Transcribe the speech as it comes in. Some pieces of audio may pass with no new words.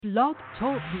Blog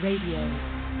Talk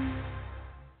Radio.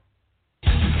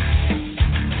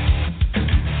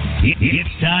 It's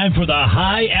time for the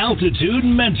High Altitude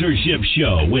Mentorship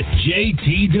Show with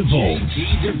JT DeVolt.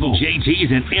 JT is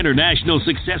an international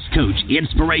success coach,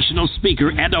 inspirational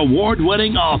speaker, and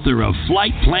award-winning author of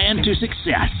Flight Plan to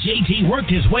Success. JT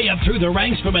worked his way up through the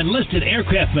ranks from enlisted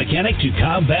aircraft mechanic to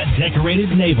combat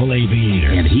decorated naval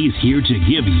aviator. And he's here to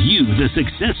give you the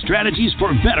success strategies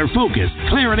for better focus,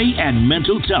 clarity, and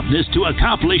mental toughness to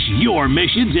accomplish your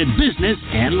missions in business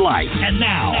and life. And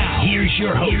now here's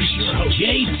your host,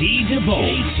 JT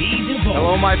DeVolt.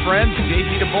 Hello, my friends.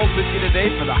 JT DeVolt with you today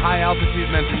for the High Altitude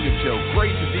Mentorship Show.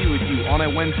 Great to be with you on a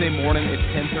Wednesday morning at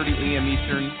 10:30 a.m.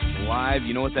 Eastern, live.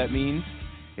 You know what that means?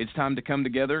 It's time to come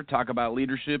together, talk about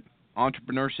leadership,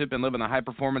 entrepreneurship, and living a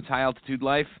high-performance, high-altitude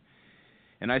life.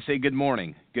 And I say good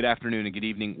morning, good afternoon, and good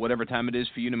evening, whatever time it is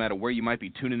for you, no matter where you might be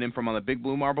tuning in from on the Big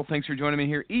Blue Marble. Thanks for joining me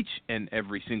here each and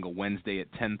every single Wednesday at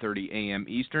 10:30 a.m.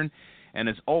 Eastern. And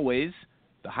as always,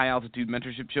 the High Altitude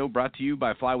Mentorship Show brought to you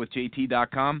by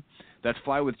FlyWithJT.com. That's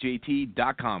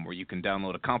FlyWithJT.com, where you can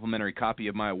download a complimentary copy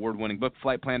of my award-winning book,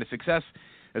 Flight Plan to Success,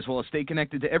 as well as stay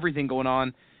connected to everything going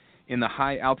on in the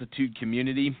High Altitude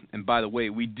community. And by the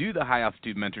way, we do the High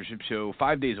Altitude Mentorship Show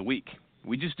 5 days a week.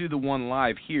 We just do the one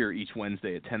live here each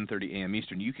Wednesday at 10:30 a.m.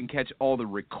 Eastern. You can catch all the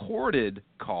recorded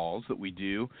calls that we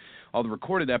do, all the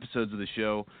recorded episodes of the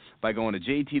show, by going to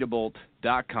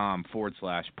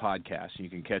jtdebolt.com/podcast. You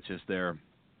can catch us there.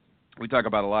 We talk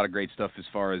about a lot of great stuff as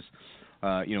far as,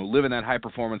 living that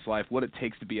high-performance life, what it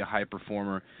takes to be a high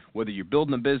performer, whether you're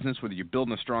building a business, whether you're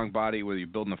building a strong body, whether you're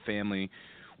building a family,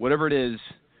 whatever it is,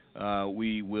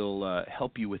 we will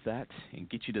help you with that and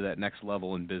get you to that next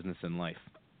level in business and life.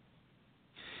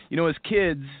 You know, as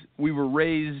kids, we were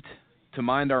raised to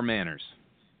mind our manners,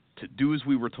 to do as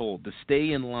we were told, to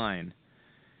stay in line,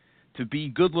 to be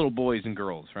good little boys and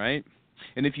girls, right?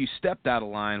 And if you stepped out of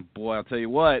line, boy, I'll tell you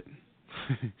what,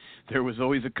 there was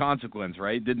always a consequence,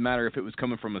 right? Didn't matter if it was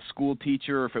coming from a school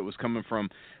teacher or if it was coming from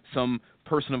some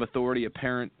person of authority, a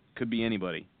parent, could be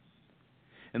anybody.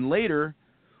 And later,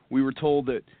 we were told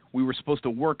that we were supposed to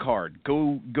work hard,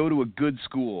 go to a good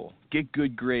school, get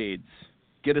good grades,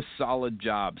 get a solid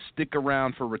job, stick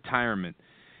around for retirement,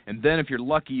 and then if you're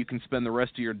lucky, you can spend the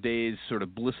rest of your days sort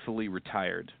of blissfully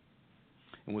retired.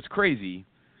 And what's crazy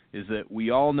is that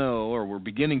we all know, or we're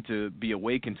beginning to be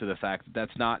awakened to the fact that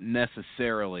that's not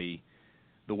necessarily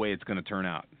the way it's going to turn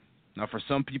out. Now, for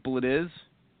some people it is,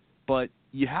 but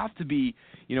you have to be,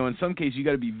 in some cases you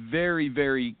got to be very,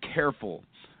 very careful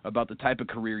about the type of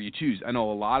career you choose. I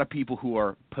know a lot of people who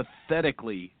are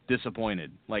pathetically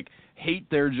disappointed, like hate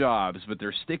their jobs, but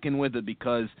they're sticking with it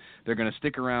because they're going to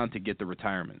stick around to get the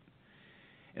retirement.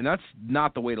 And that's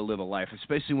not the way to live a life,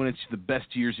 especially when it's the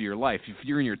best years of your life. If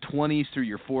you're in your 20s through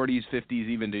your 40s, 50s,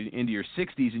 even into your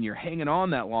 60s, and you're hanging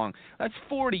on that long, that's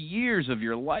 40 years of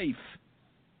your life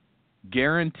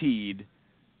guaranteed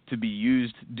to be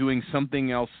used doing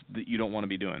something else that you don't want to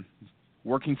be doing,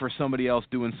 working for somebody else,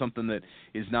 doing something that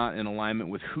is not in alignment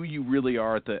with who you really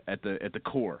are at the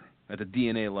core, at the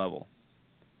DNA level.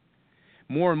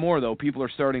 More and more, though, people are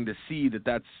starting to see that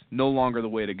that's no longer the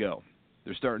way to go.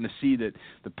 They're starting to see that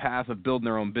the path of building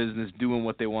their own business, doing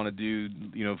what they want to do,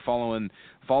 following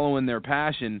their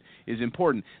passion is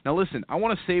important. Now, listen, I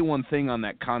want to say one thing on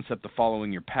that concept of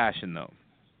following your passion, though.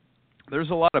 There's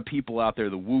a lot of people out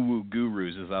there, the woo-woo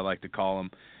gurus, as I like to call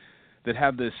them, that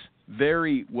have this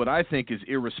very, what I think is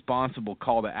irresponsible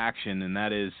call to action, and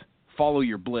that is follow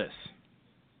your bliss.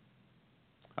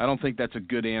 I don't think that's a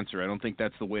good answer. I don't think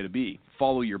that's the way to be.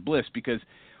 Follow your bliss, because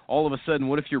all of a sudden,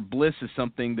 what if your bliss is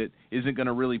something that isn't going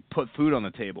to really put food on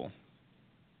the table?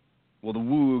 Well, the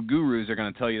woo-woo gurus are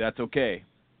going to tell you that's okay,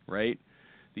 right?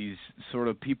 These sort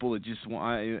of people that just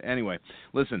want... Anyway,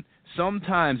 listen,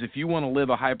 sometimes if you want to live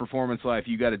a high-performance life,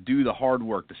 you got to do the hard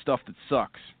work, the stuff that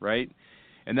sucks, right?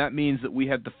 And that means that we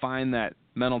have to find that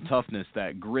mental toughness,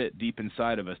 that grit deep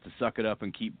inside of us to suck it up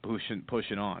and keep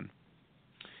pushing on.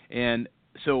 And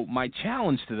so my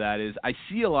challenge to that is I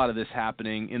see a lot of this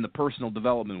happening in the personal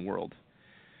development world.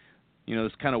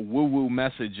 This kind of woo-woo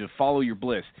message of follow your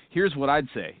bliss. Here's what I'd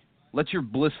say. Let your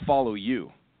bliss follow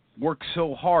you. Work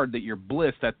so hard that your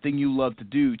bliss, that thing you love to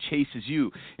do, chases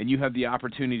you, and you have the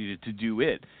opportunity to do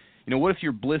it. What if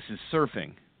your bliss is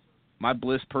surfing? My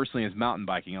bliss personally is mountain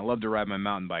biking. I love to ride my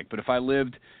mountain bike. But if I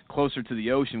lived closer to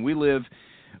the ocean, we live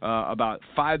about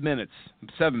 7 minutes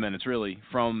really,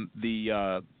 from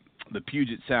the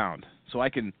Puget Sound. So I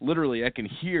can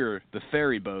hear the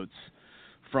ferry boats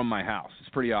from my house. It's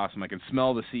pretty awesome. I can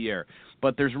smell the sea air.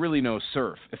 But there's really no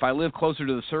surf. If I live closer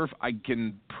to the surf, I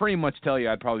can pretty much tell you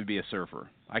I'd probably be a surfer.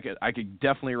 I could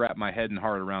definitely wrap my head and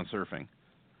heart around surfing.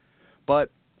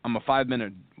 But I'm a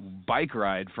 5-minute bike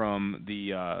ride from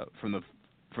the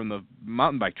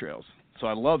mountain bike trails. So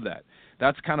I love that.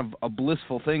 That's kind of a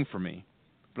blissful thing for me.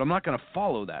 But I'm not going to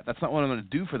follow that. That's not what I'm going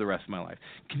to do for the rest of my life.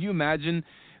 Can you imagine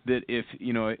that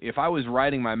if I was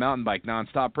riding my mountain bike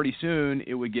nonstop, pretty soon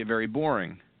it would get very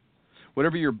boring.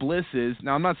 Whatever your bliss is,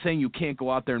 now I'm not saying you can't go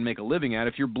out there and make a living at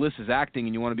it. If your bliss is acting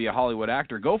and you want to be a Hollywood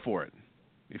actor, go for it.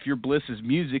 If your bliss is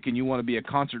music and you want to be a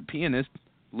concert pianist,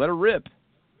 let it rip.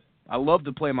 I love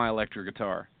to play my electric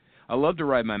guitar. I love to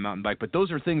ride my mountain bike, but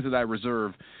those are things that I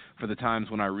reserve for the times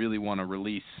when I really want to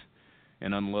release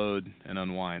and unload and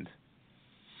unwind.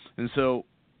 And so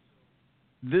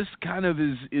this kind of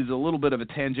is a little bit of a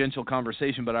tangential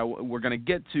conversation, but we're going to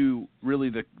get to really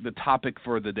the topic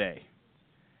for the day.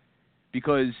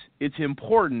 Because it's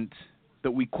important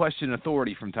that we question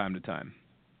authority from time to time.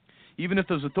 Even if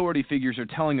those authority figures are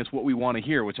telling us what we want to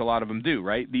hear, which a lot of them do,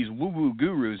 right? These woo-woo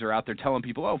gurus are out there telling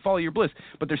people, oh, follow your bliss.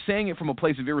 But they're saying it from a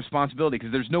place of irresponsibility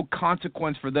because there's no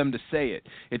consequence for them to say it.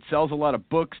 It sells a lot of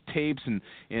books, tapes,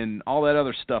 and all that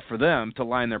other stuff for them to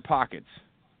line their pockets,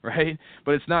 right?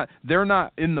 But they're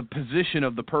not in the position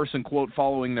of the person, quote,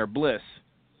 following their bliss.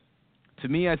 To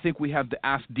me, I think we have to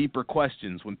ask deeper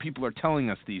questions. When people are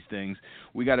telling us these things,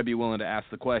 we got to be willing to ask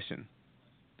the question.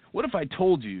 What if I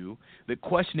told you that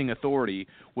questioning authority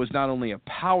was not only a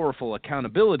powerful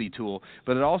accountability tool,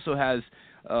 but it also has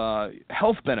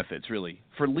health benefits, really,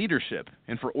 for leadership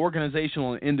and for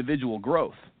organizational and individual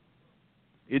growth?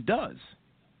 It does.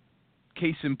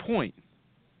 Case in point,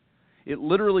 it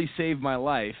literally saved my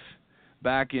life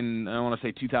back in, I want to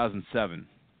say, 2007.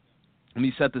 Let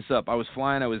me set this up. I was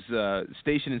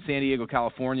stationed in San Diego,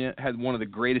 California, had one of the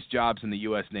greatest jobs in the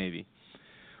U.S. Navy.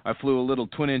 I flew a little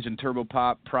twin-engine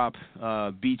turboprop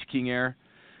Beech King Air,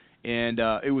 and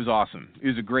it was awesome. It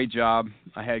was a great job.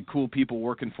 I had cool people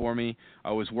working for me.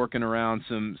 I was working around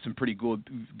some pretty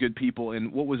good people,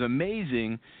 and what was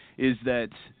amazing is that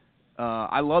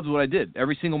I loved what I did.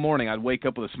 Every single morning I'd wake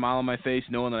up with a smile on my face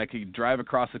knowing that I could drive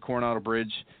across the Coronado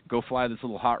Bridge, go fly this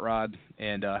little hot rod,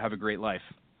 and have a great life.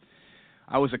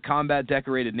 I was a combat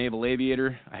decorated naval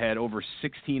aviator. I had over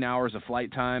 16 hours of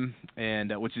flight time,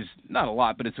 and which is not a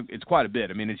lot, but it's quite a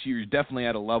bit. I mean, you're definitely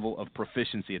at a level of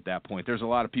proficiency at that point. There's a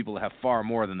lot of people that have far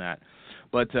more than that.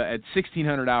 But at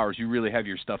 1,600 hours, you really have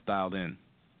your stuff dialed in.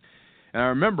 And I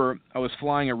remember I was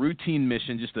flying a routine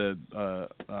mission, just a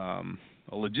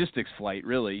logistics flight,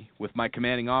 really, with my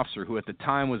commanding officer, who at the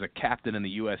time was a captain in the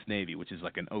U.S. Navy, which is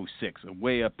like an 06,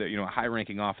 way up there, a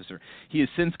high-ranking officer. He has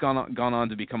since gone on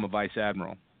to become a vice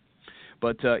admiral.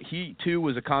 But he, too,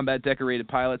 was a combat-decorated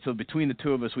pilot, so between the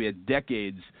two of us, we had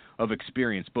decades of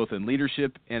experience, both in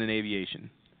leadership and in aviation.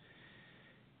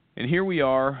 And here we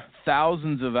are,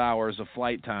 thousands of hours of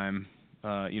flight time,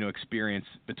 experience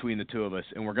between the two of us,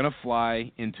 and we're going to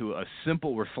fly into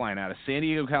we're flying out of San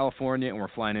Diego, California, and we're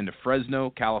flying into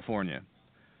Fresno, California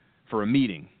for a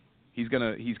meeting. He's got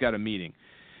a meeting.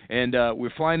 And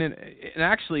we're flying in, and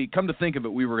actually, come to think of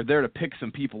it, we were there to pick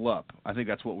some people up. I think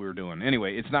that's what we were doing.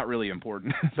 Anyway, it's not really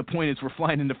important. The point is we're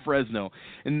flying into Fresno.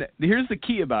 And here's the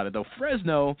key about it, though.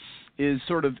 Fresno is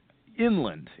sort of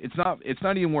inland. It's not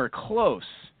anywhere close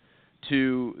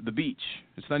to the beach.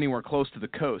 It's not anywhere close to the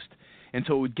coast. And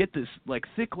so it would get this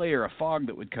thick layer of fog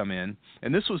that would come in,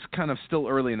 and this was kind of still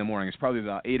early in the morning. It's probably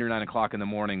about 8 or 9 o'clock in the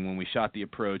morning when we shot the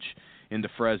approach into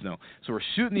Fresno. So we're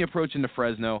shooting the approach into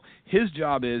Fresno. His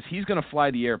job is he's going to fly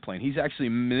the airplane. He's actually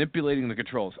manipulating the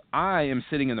controls. I am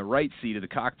sitting in the right seat of the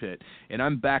cockpit, and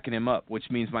I'm backing him up, which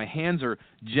means my hands are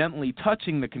gently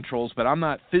touching the controls, but I'm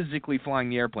not physically flying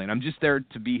the airplane. I'm just there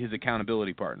to be his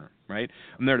accountability partner, right?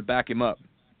 I'm there to back him up.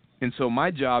 And so my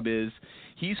job is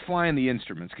he's flying the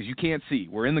instruments because you can't see.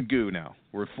 We're in the goo now.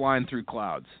 We're flying through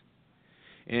clouds.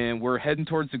 And we're heading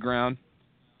towards the ground,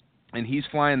 and he's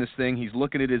flying this thing. He's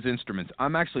looking at his instruments.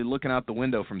 I'm actually looking out the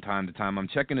window from time to time. I'm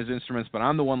checking his instruments, but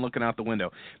I'm the one looking out the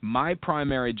window. My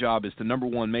primary job is to, number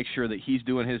one, make sure that he's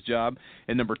doing his job,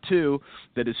 and number two,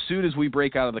 that as soon as we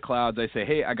break out of the clouds, I say,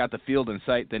 hey, I got the field in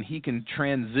sight, then he can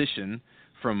transition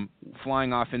from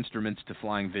flying off instruments to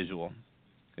flying visual.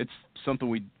 It's something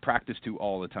we practice to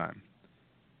all the time.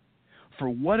 For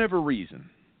whatever reason,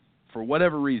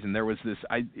 there was this.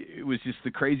 It was just the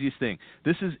craziest thing.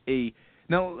 This is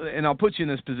now, and I'll put you in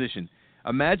this position.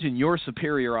 Imagine your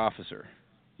superior officer,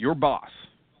 your boss.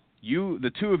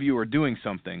 The two of you are doing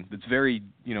something that's very,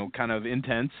 kind of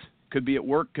intense. Could be at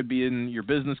work, could be in your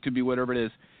business, could be whatever it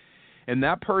is. And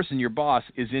that person, your boss,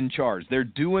 is in charge. They're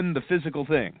doing the physical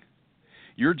thing.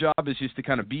 Your job is just to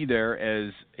kind of be there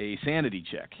as a sanity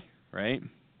check, right?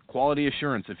 Quality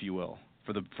assurance, if you will,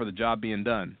 for the job being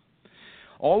done.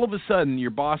 All of a sudden, your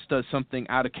boss does something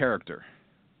out of character.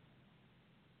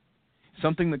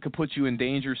 Something that could put you in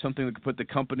danger, something that could put the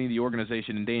company, the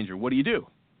organization in danger. What do?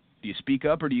 Do you speak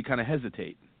up or do you kind of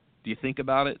hesitate? Do you think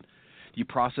about it? Do you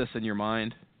process in your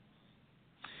mind?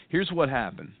 Here's what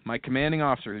happened. My commanding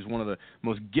officer, who's one of the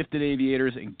most gifted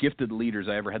aviators and gifted leaders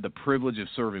I ever had the privilege of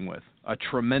serving with, a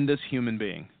tremendous human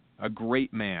being, a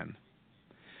great man,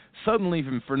 suddenly,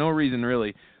 for no reason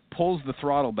really, pulls the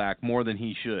throttle back more than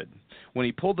he should. When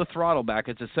he pulled the throttle back,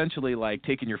 it's essentially like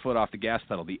taking your foot off the gas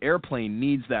pedal. The airplane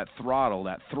needs that throttle,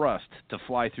 that thrust, to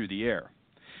fly through the air.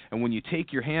 And when you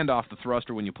take your hand off the thrust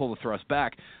or when you pull the thrust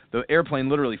back, the airplane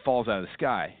literally falls out of the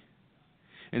sky.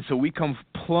 And so we come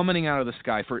plummeting out of the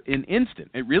sky for an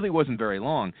instant. It really wasn't very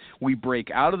long. We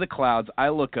break out of the clouds. I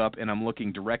look up, and I'm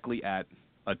looking directly at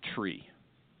a tree.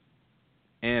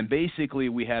 And basically,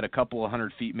 we had a couple of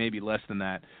 100 feet, maybe less than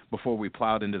that, before we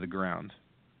plowed into the ground.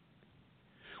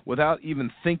 Without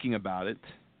even thinking about it,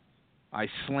 I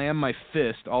slam my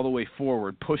fist all the way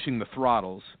forward, pushing the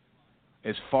throttles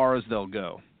as far as they'll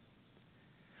go.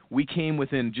 We came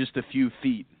within just a few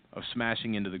feet of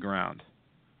smashing into the ground.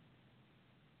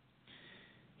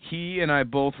 He and I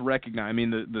both recognized,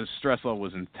 the stress level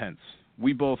was intense.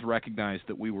 We both recognized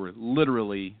that we were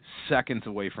literally seconds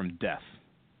away from death.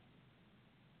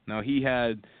 Now, he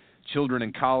had children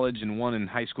in college and one in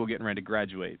high school getting ready to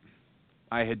graduate.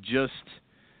 I had just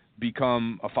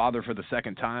become a father for the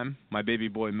second time. My baby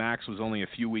boy, Max, was only a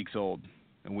few weeks old,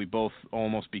 and we both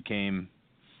almost became,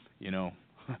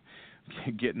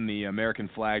 getting the American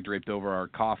flag draped over our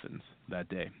coffins that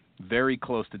day. Very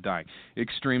close to dying.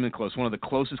 Extremely close. One of the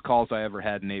closest calls I ever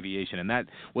had in aviation, and that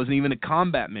wasn't even a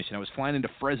combat mission. I was flying into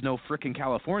Fresno, frickin'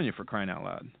 California, for crying out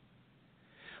loud.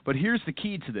 But here's the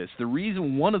key to this.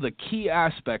 One of the key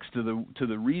aspects to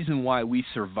the reason why we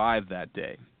survived that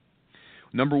day.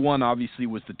 Number one, obviously,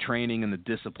 was the training and the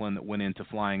discipline that went into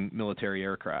flying military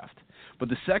aircraft. But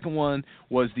the second one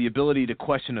was the ability to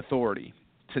question authority,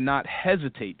 to not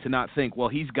hesitate, to not think, well,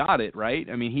 he's got it, right?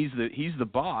 He's the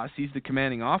boss, he's the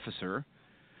commanding officer.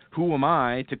 Who am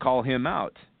I to call him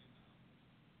out?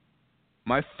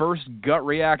 My first gut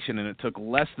reaction, and it took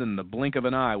less than the blink of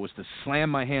an eye, was to slam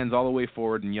my hands all the way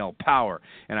forward and yell, power.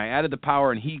 And I added the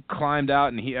power, and he climbed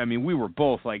out, and we were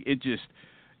both like,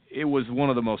 it was one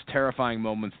of the most terrifying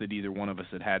moments that either one of us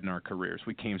had in our careers.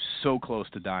 We came so close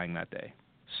to dying that day.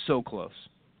 So close.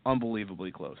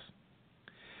 Unbelievably close.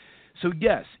 So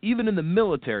yes, even in the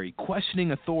military,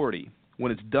 questioning authority,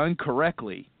 when it's done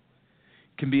correctly,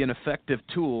 can be an effective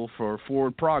tool for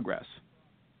forward progress.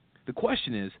 The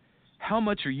question is, how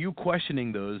much are you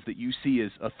questioning those that you see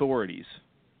as authorities?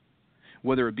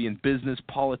 Whether it be in business,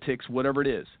 politics, whatever it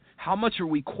is. How much are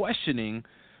we questioning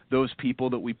those people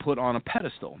that we put on a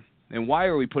pedestal? And why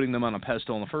are we putting them on a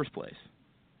pedestal in the first place?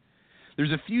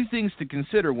 There's a few things to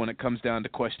consider when it comes down to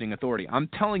questioning authority. I'm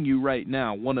telling you right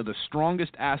now, one of the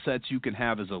strongest assets you can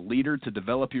have as a leader to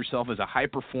develop yourself as a high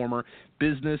performer,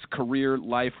 business, career,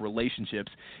 life,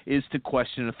 relationships, is to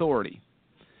question authority.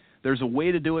 There's a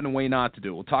way to do it and a way not to do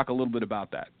it. We'll talk a little bit about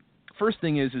that. First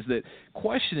thing is that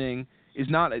questioning is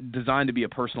not designed to be a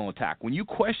personal attack. When you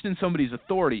question somebody's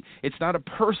authority, it's not a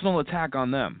personal attack on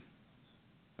them.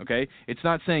 Okay? It's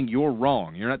not saying you're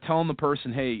wrong. You're not telling the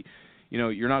person, hey,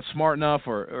 you're not smart enough,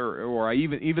 or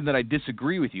even that I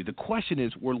disagree with you. The question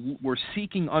is, we're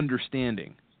seeking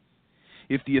understanding.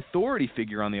 If the authority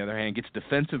figure, on the other hand, gets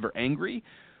defensive or angry,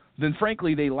 then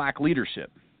frankly they lack leadership,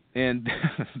 and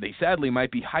they sadly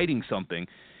might be hiding something.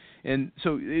 And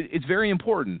so it's very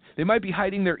important. They might be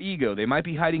hiding their ego. They might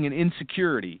be hiding an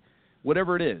insecurity,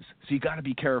 whatever it is. So you got to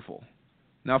be careful.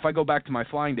 Now, if I go back to my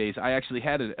flying days, I actually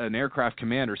had an aircraft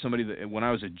commander, somebody that when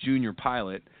I was a junior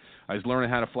pilot, I was learning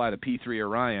how to fly the P-3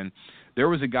 Orion. There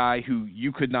was a guy who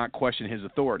you could not question his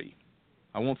authority.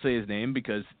 I won't say his name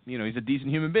because, he's a decent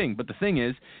human being. But the thing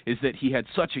is that he had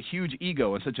such a huge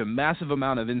ego and such a massive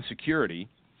amount of insecurity,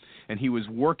 and he was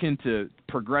working to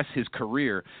progress his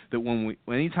career, that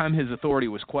anytime his authority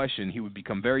was questioned, he would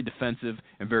become very defensive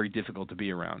and very difficult to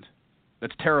be around.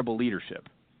 That's terrible leadership.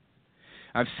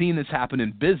 I've seen this happen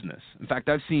in business. In fact,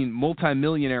 I've seen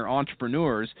multimillionaire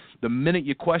entrepreneurs, the minute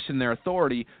you question their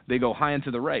authority, they go high and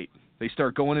to the right. They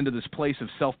start going into this place of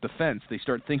self-defense. They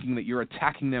start thinking that you're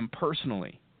attacking them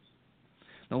personally.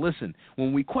 Now listen,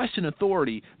 when we question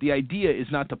authority, the idea is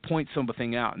not to point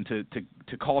something out and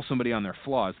to call somebody on their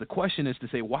flaws. The question is to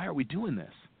say, why are we doing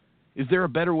this? Is there a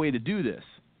better way to do this?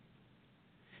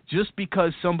 Just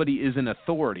because somebody is an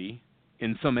authority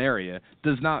in some area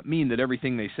does not mean that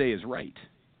everything they say is right.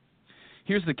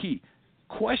 here's the key.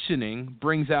 Questioning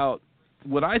brings out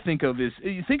what I think of is,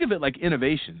 you think of it like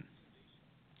innovation.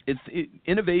 It's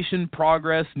innovation,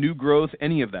 progress, new growth,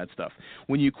 any of that stuff.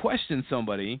 When you question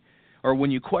somebody, or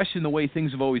when you question the way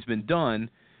things have always been done,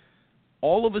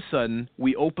 all of a sudden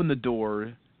we open the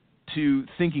door to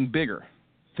thinking bigger,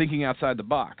 thinking outside the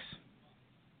box.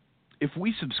 If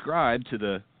we subscribe to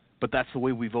the, but that's the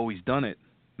way we've always done it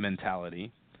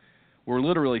mentality, we're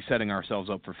literally setting ourselves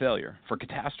up for failure, for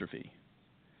catastrophe.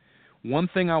 One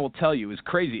thing I will tell you is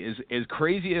crazy, as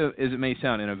crazy as it may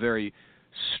sound, in a very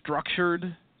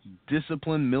structured,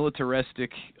 disciplined,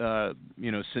 militaristic,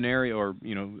 scenario, or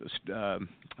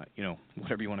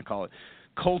whatever you want to call it,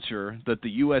 culture that the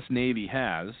U.S. Navy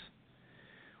has,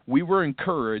 we were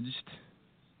encouraged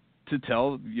to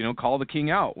call the king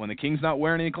out. When the king's not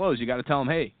wearing any clothes, you got to tell him,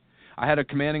 hey. I had a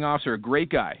commanding officer, a great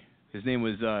guy. His name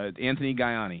was Anthony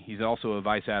Gaiani. He's also a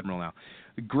vice admiral now.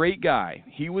 A great guy.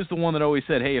 He was the one that always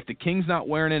said, hey, if the king's not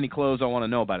wearing any clothes, I want to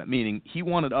know about it. Meaning he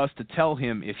wanted us to tell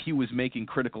him if he was making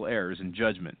critical errors in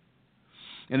judgment.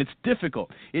 And it's difficult.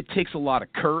 It takes a lot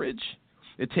of courage.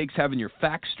 It takes having your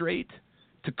facts straight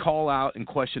to call out and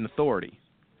question authority.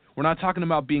 We're not talking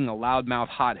about being a loudmouth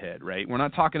hothead, right? We're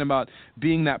not talking about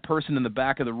being that person in the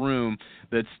back of the room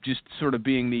that's just sort of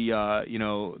being the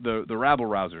rabble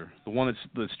rouser, the one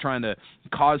that's trying to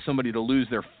cause somebody to lose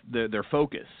their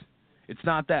focus. It's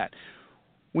not that.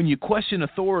 When you question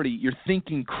authority, you're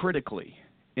thinking critically.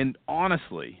 And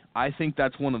honestly, I think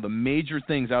that's one of the major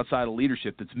things outside of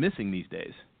leadership that's missing these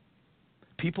days.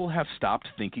 People have stopped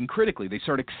thinking critically. They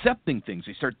start accepting things.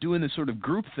 They start doing this sort of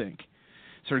groupthink.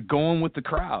 Sort of going with the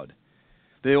crowd.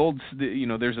 There's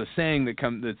a saying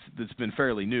that's been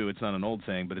fairly new. It's not an old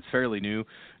saying, but it's fairly new.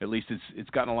 At least it's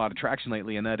gotten a lot of traction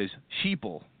lately, and that is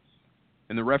sheeple.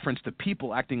 And the reference to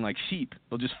people acting like sheep.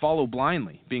 They'll just follow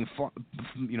blindly, being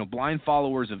blind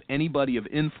followers of anybody of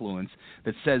influence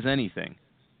that says anything.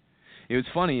 What's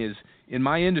funny is, in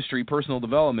my industry, personal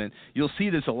development, you'll see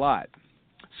this a lot.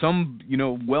 Some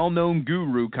well-known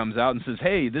guru comes out and says,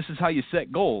 hey, this is how you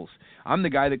set goals. I'm the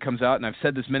guy that comes out, and I've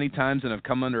said this many times and I've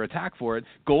come under attack for it,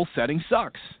 goal setting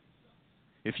sucks.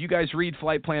 If you guys read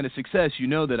Flight Plan to Success, you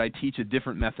know that I teach a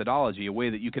different methodology, a way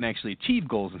that you can actually achieve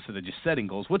goals instead of just setting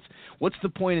goals. What's the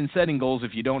point in setting goals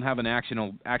if you don't have an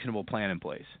actionable plan in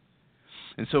place?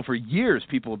 And so for years,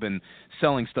 people have been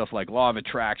selling stuff like law of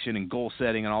attraction and goal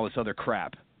setting and all this other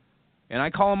crap. And I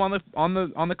call them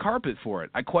on the carpet for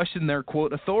it. I question their,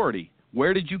 quote, authority.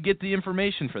 Where did you get the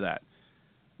information for that?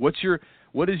 What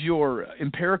is your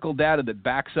empirical data that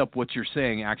backs up what you're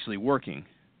saying actually working?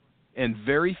 And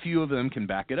very few of them can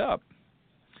back it up.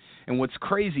 And what's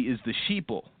crazy is the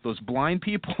sheeple, those blind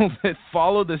people that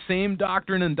follow the same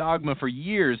doctrine and dogma for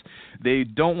years, they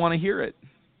don't want to hear it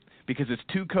because it's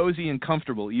too cozy and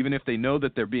comfortable. Even if they know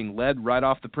that they're being led right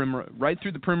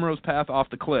through the primrose path off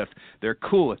the cliff, they're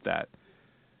cool with that.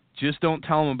 Just don't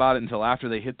tell them about it until after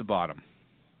they hit the bottom.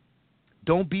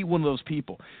 Don't be one of those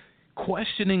people.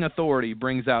 Questioning authority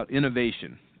brings out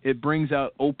innovation. It brings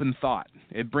out open thought.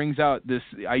 It brings out this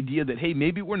idea that, hey,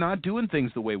 maybe we're not doing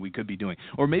things the way we could be doing,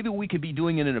 or maybe we could be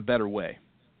doing it in a better way.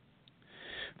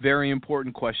 Very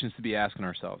important questions to be asking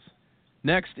ourselves.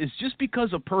 Next is, just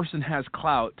because a person has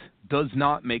clout does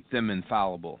not make them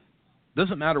infallible.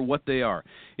 Doesn't matter what they are.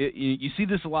 You see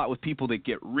this a lot with people that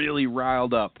get really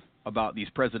riled up about these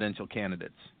presidential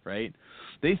candidates, right?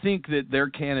 They think that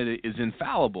their candidate is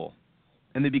infallible,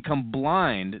 and they become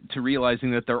blind to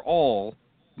realizing that they're all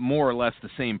more or less the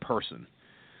same person.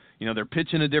 They're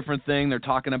pitching a different thing. They're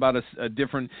talking about a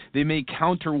different, they may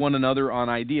counter one another on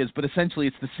ideas, but essentially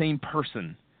it's the same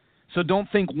person. So don't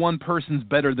think one person's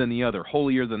better than the other,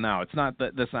 holier than thou. It's not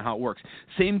that. That's not how it works.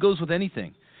 Same goes with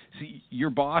anything. See, your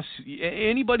boss,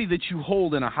 anybody that you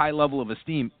hold in a high level of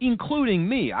esteem, including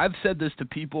me. I've said this to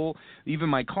people, even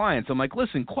my clients. I'm like,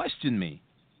 listen, question me.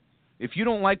 If you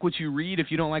don't like what you read, if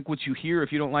you don't like what you hear,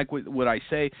 if you don't like what I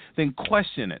say, then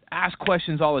question it. Ask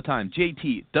questions all the time.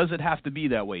 JT, does it have to be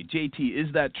that way? JT,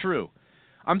 is that true?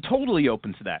 I'm totally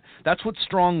open to that. That's what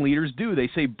strong leaders do.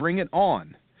 They say, bring it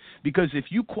on. Because if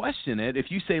you question it, if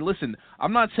you say, listen,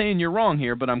 I'm not saying you're wrong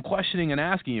here, but I'm questioning and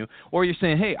asking you, or you're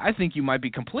saying, hey, I think you might be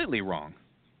completely wrong.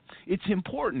 It's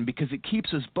important because it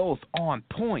keeps us both on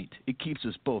point. It keeps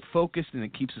us both focused, and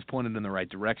it keeps us pointed in the right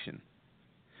direction.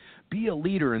 Be a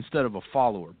leader instead of a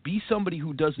follower. Be somebody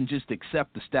who doesn't just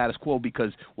accept the status quo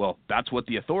because, well, that's what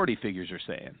the authority figures are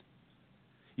saying.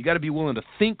 You got to be willing to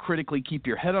think critically, keep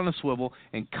your head on a swivel,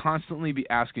 and constantly be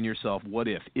asking yourself, what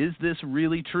if? Is this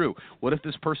really true? What if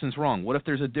this person's wrong? What if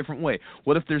there's a different way?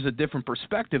 What if there's a different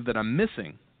perspective that I'm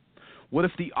missing? What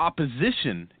if the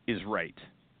opposition is right?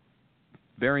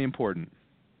 Very important.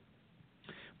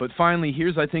 But finally,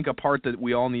 here's, I think, a part that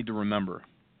we all need to remember.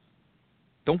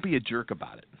 Don't be a jerk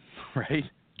about it, right?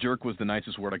 Jerk was the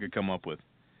nicest word I could come up with.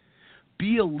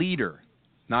 Be a leader,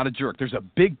 not a jerk. There's a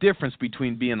big difference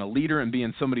between being a leader and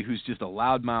being somebody who's just a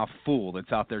loudmouth fool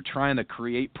that's out there trying to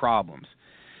create problems,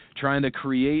 trying to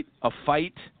create a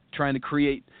fight, trying to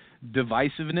create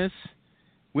divisiveness.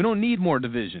 We don't need more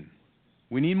division.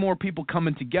 We need more people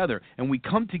coming together, and we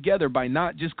come together by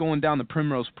not just going down the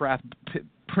primrose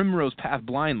path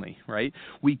blindly, right?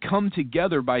 We come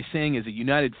together by saying as a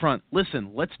united front,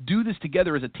 listen, let's do this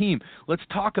together as a team. Let's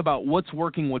talk about what's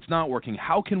working, what's not working.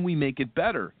 How can we make it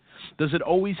better? Does it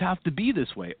always have to be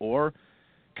this way, or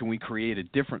can we create a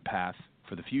different path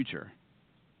for the future?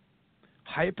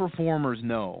 High performers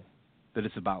know that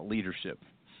it's about leadership.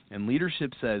 And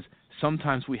leadership says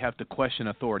sometimes we have to question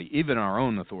authority, even our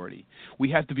own authority. We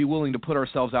have to be willing to put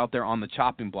ourselves out there on the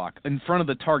chopping block, in front of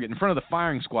the target, in front of the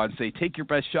firing squad, and say, take your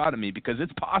best shot at me, because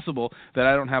it's possible that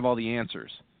I don't have all the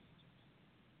answers.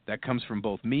 That comes from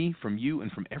both me, from you,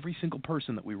 and from every single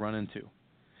person that we run into.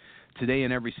 Today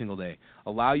and every single day,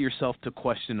 allow yourself to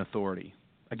question authority.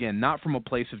 Again, not from a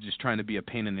place of just trying to be a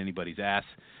pain in anybody's ass,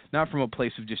 not from a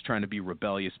place of just trying to be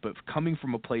rebellious, but coming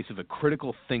from a place of a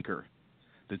critical thinker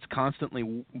that's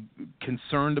constantly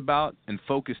concerned about and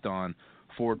focused on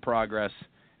forward progress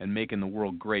and making the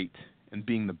world great and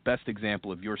being the best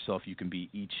example of yourself you can be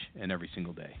each and every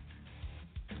single day.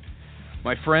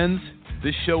 My friends,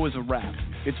 this show is a wrap.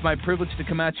 It's my privilege to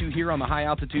come at you here on the High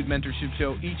Altitude Mentorship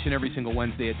Show each and every single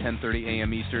Wednesday at 10:30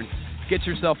 a.m. Eastern. Get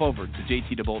yourself over to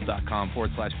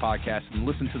jtdevolt.com/podcast and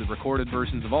listen to the recorded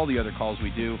versions of all the other calls we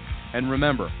do. And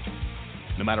remember,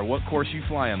 no matter what course you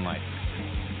fly in life,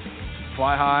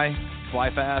 fly high,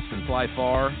 fly fast, and fly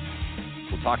far.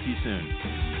 We'll talk to you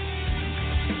soon.